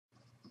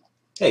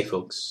Hey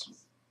folks,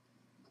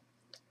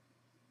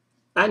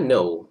 I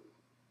know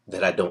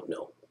that I don't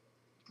know.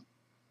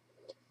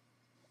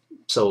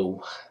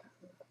 So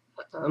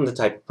I'm the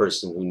type of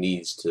person who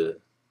needs to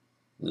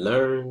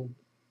learn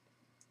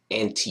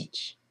and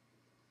teach.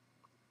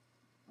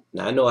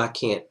 Now I know I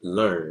can't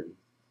learn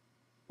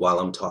while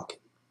I'm talking.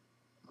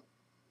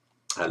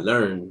 I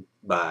learn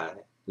by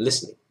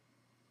listening.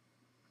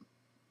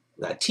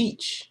 I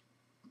teach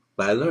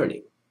by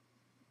learning.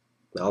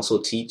 I also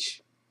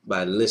teach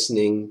by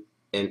listening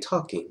and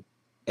talking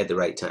at the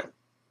right time.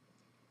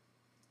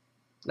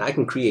 Now I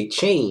can create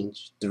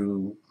change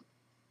through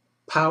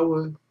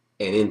power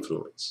and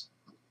influence.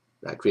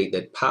 I create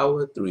that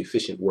power through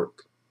efficient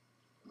work.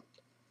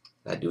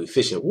 I do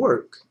efficient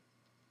work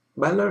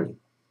by learning.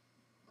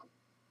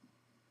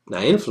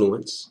 I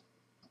influence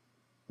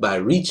by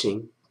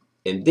reaching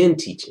and then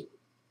teaching.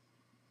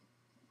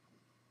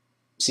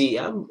 See,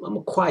 I'm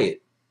a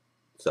quiet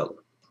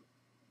fellow,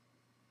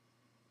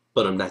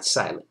 but I'm not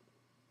silent.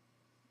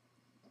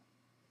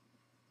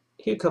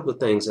 Here are a couple of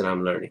things that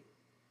I'm learning.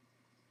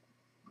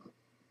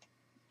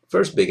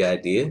 First big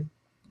idea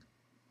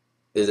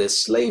is that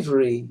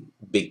slavery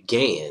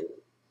began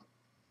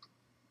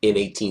in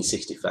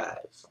 1865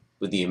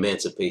 with the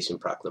Emancipation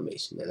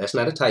Proclamation. Now, that's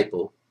not a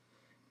typo,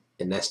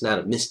 and that's not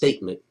a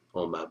misstatement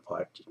on my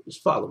part.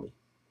 Just follow me.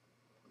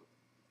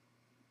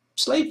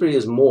 Slavery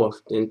has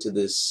morphed into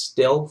this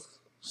stealth,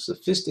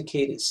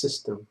 sophisticated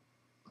system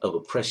of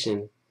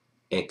oppression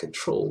and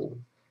control,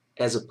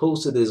 as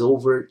opposed to this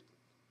overt,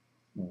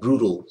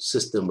 brutal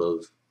system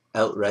of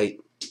outright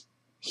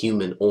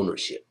human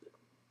ownership.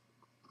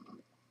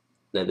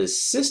 Now,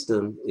 this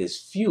system is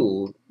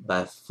fueled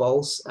by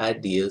false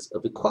ideas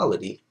of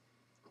equality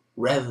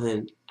rather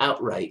than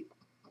outright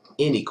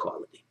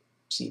inequality.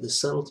 See the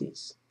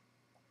subtleties?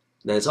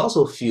 Now, it's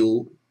also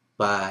fueled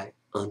by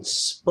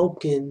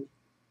unspoken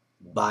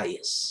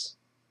bias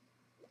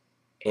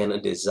and a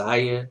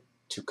desire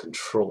to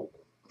control.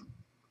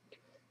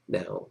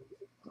 Now,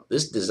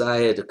 this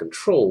desire to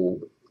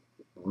control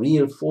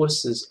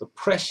reinforces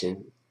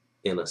oppression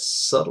in a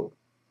subtle,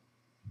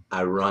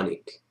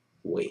 ironic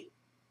way.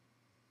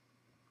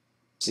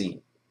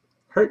 See,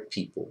 hurt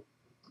people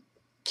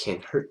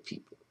can hurt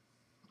people,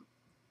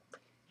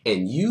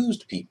 and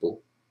used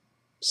people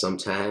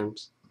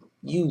sometimes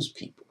use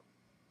people.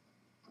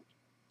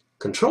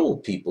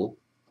 Controlled people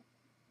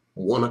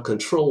want to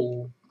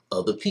control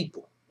other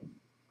people.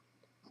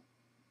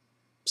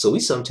 So we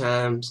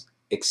sometimes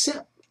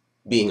accept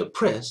being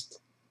oppressed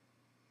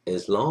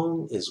as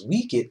long as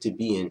we get to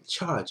be in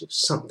charge of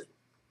something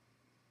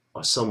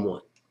or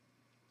someone,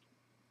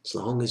 as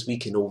long as we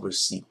can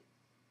oversee.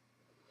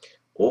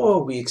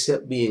 Or we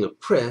accept being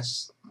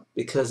oppressed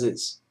because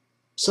it's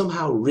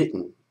somehow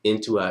written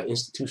into our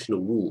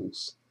institutional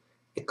rules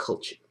and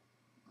culture.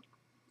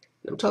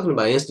 And I'm talking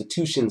about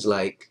institutions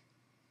like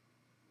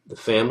the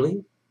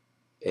family,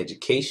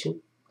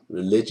 education,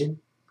 religion,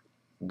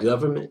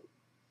 government,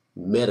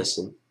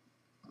 medicine,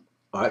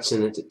 arts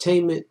and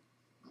entertainment,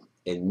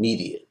 and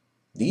media.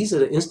 These are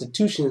the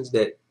institutions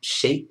that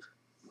shape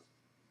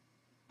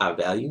our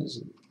values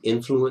and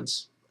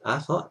influence our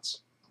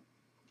thoughts.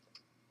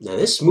 Now,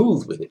 they're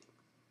smooth with it,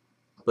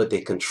 but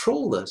they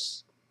control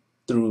us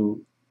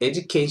through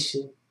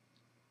education,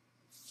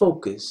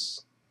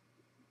 focus,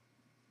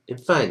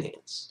 and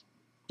finance.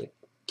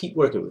 Keep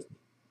working with me.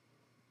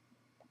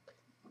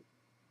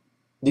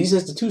 These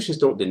institutions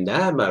don't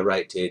deny my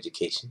right to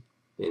education.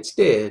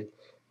 Instead,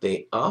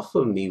 they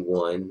offer me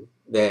one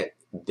that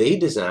they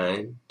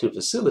design to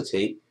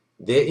facilitate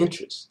their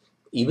interests.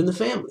 Even the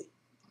family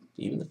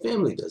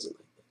doesn't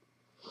like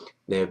that.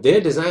 Now, if their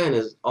design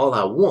is all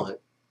I want,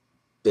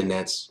 then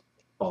that's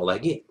all I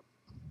get.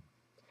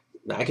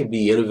 Now, I can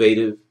be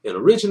innovative and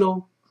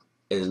original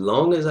as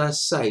long as I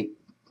cite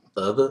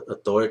other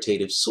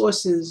authoritative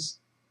sources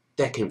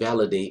that can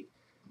validate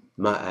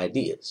my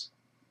ideas.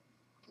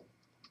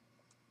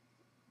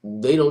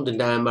 They don't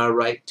deny my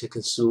right to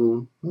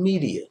consume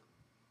media.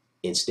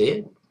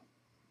 Instead,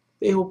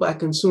 they hope I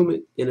consume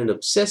it in an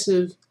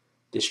obsessive,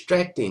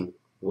 distracting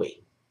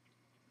way.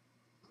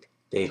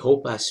 They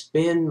hope I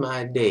spend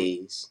my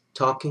days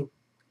talking,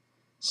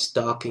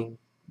 stalking,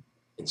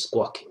 and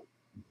squawking.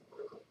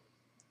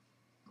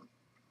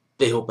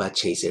 They hope I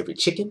chase every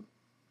chicken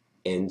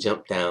and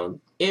jump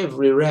down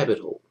every rabbit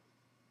hole.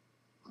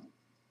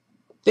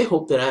 They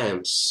hope that I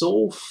am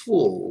so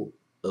full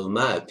of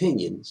my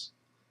opinions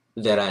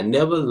that I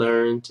never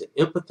learn to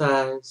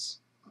empathize,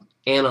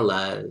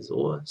 analyze,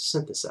 or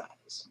synthesize.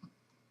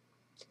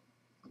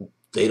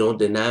 They don't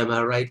deny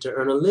my right to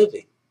earn a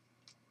living.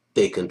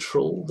 They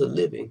control the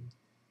living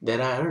that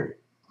I earn.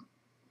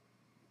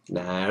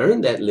 Now, I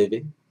earn that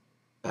living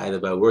either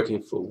by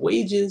working for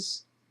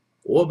wages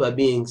or by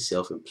being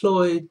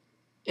self-employed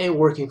and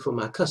working for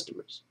my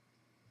customers.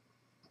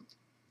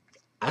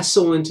 I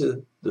sow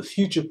into the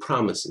future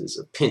promises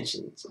of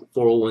pensions and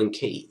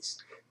 401ks,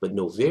 but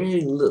know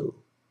very little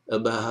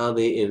about how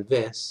they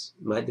invest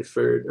my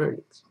deferred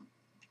earnings.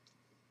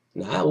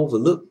 Now, I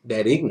overlook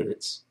that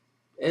ignorance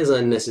as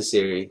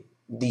unnecessary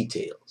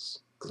details.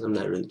 because I'm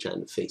not really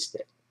trying to face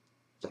that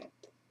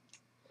fact.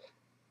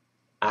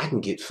 I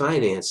can get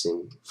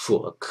financing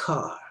for a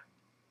car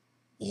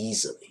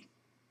easily.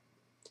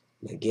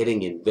 Now,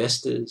 getting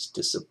investors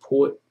to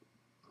support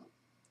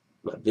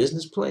my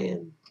business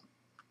plan,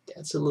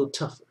 that's a little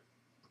tougher.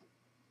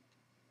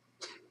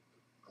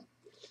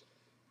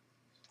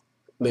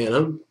 Man,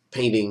 I'm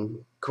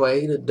painting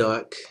quite a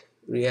dark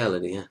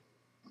reality, huh?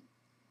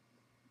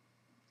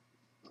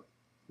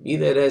 Be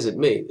that as it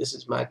may, this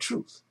is my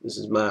truth. This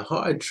is my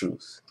hard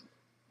truth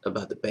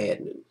about the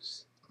bad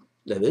news.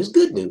 Now, there's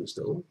good news,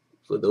 though,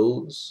 for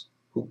those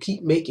who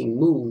keep making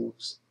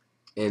moves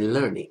and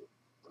learning.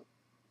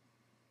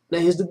 Now,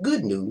 here's the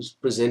good news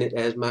presented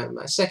as my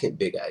second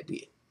big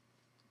idea.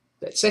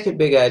 That second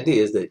big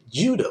idea is that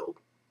judo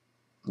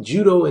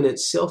and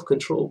its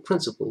self-control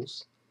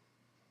principles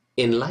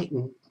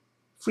enlighten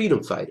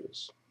freedom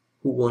fighters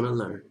who want to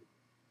learn.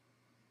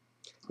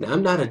 Now,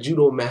 I'm not a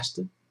judo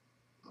master.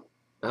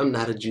 I'm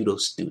not a judo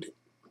student.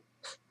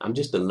 I'm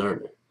just a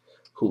learner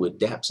who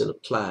adapts and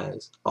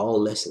applies all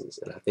lessons,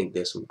 and I think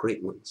there's some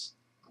great ones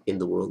in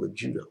the world of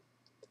judo.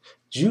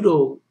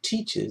 Judo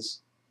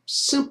teaches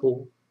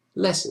simple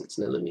lessons.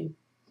 Now, let me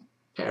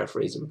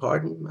paraphrase them.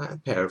 Pardon my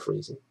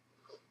paraphrasing.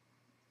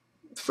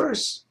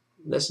 First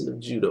lesson of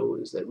judo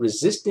is that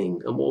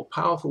resisting a more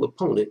powerful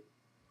opponent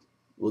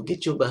will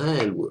get your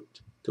behind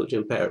whooped. Told you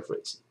I'm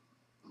paraphrasing.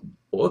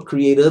 Or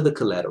create other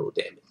collateral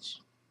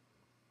damage.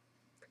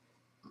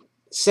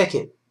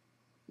 Second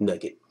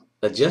nugget,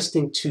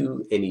 adjusting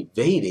to and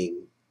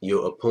evading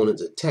your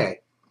opponent's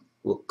attack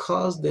will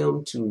cause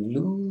them to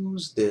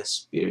lose their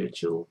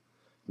spiritual,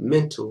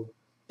 mental,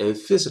 and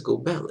physical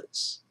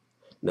balance.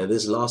 Now,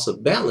 this loss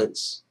of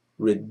balance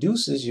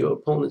reduces your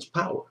opponent's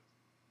power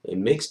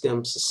and makes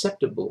them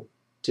susceptible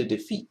to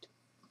defeat.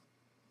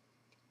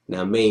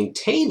 Now,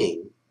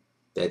 maintaining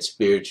that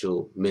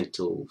spiritual,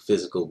 mental,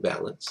 physical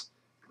balance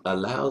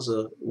allows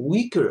a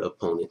weaker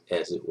opponent,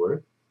 as it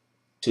were,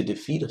 to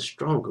defeat a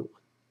stronger one.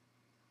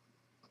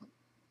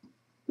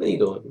 There you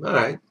go. All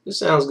right, this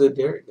sounds good,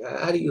 Derek.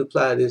 How do you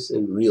apply this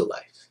in real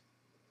life?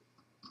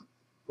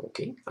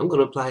 Okay, I'm going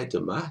to apply it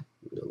to my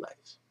real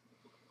life.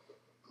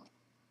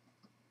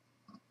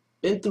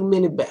 Been through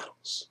many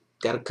battles,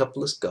 got a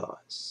couple of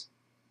scars.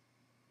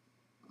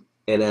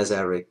 And as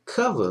I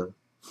recover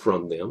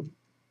from them,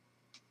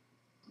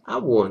 I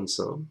won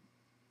some,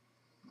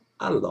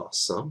 I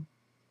lost some.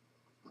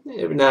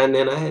 Every now and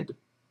then I had to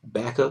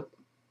back up,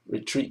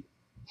 retreat.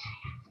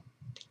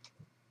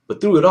 But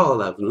through it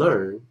all, I've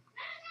learned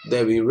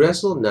that we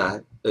wrestle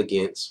not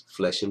against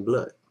flesh and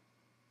blood.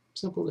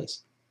 Simple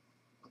lesson.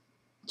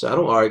 So I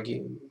don't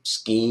argue,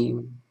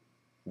 scheme,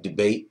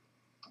 debate.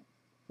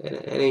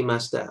 That ain't my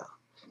style.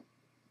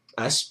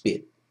 I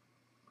spit,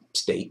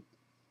 state,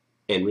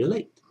 and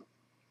relate.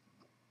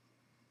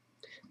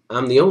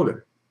 I'm the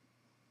owner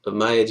of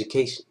my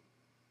education.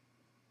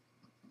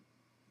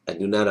 I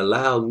do not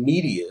allow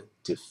media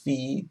to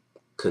feed,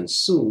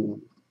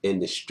 consume, and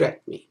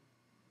distract me.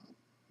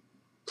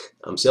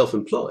 I'm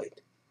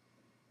self-employed,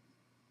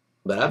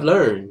 but I've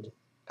learned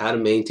how to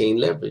maintain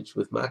leverage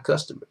with my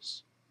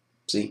customers.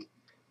 See,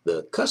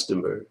 the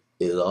customer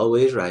is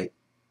always right,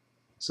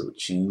 so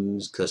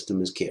choose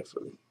customers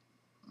carefully.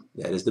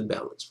 That is the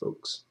balance,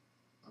 folks.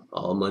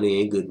 All money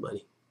ain't good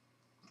money.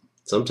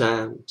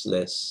 Sometimes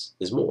less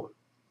is more.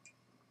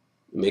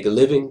 You make a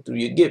living through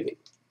your giving.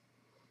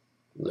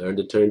 Learn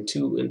to turn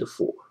 2 into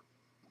 4.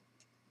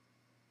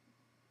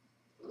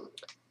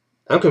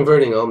 I'm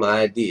converting all my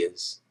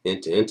ideas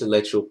into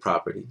intellectual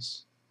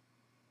properties,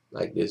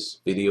 like this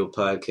video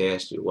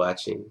podcast you're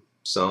watching,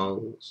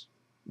 songs,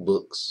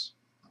 books,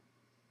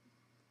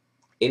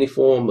 any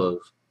form of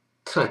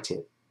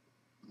content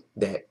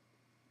that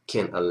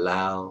can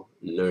allow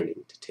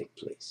learning to take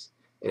place.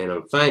 And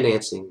I'm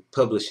financing,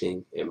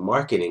 publishing, and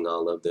marketing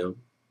all of them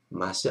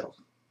myself.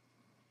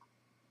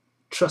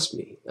 Trust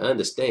me, I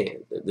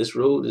understand that this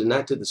road is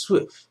not to the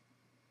swift,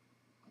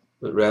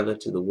 but rather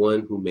to the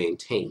one who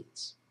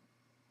maintains.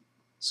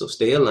 So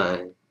stay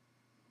aligned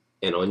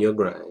and on your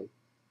grind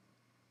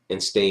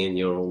and stay in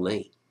your own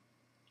lane.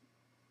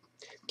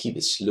 Keep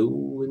it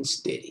slow and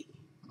steady.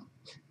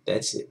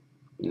 That's it,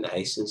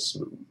 nice and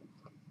smooth.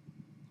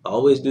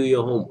 Always do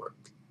your homework.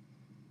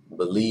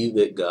 Believe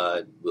that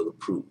God will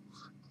approve.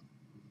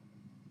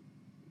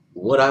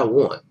 What I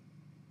want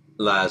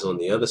lies on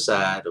the other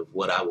side of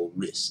what I will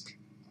risk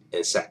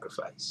and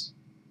sacrifice.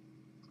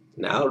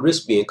 Now, I'll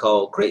risk being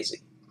called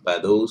crazy by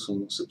those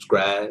who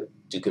subscribe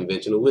to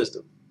conventional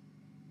wisdom.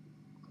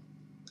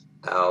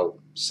 I'll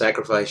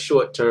sacrifice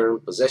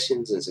short-term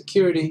possessions and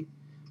security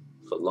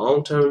for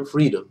long-term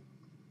freedom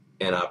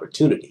and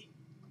opportunity.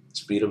 This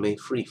freedom ain't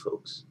free,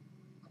 folks.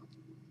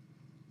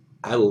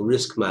 I will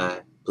risk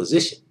my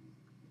position,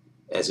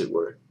 as it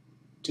were,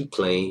 to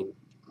claim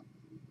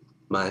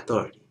my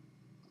authority.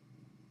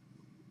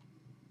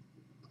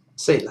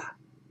 Selah.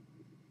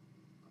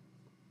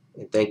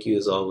 And thank you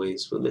as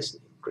always for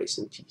listening. Grace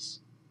and peace.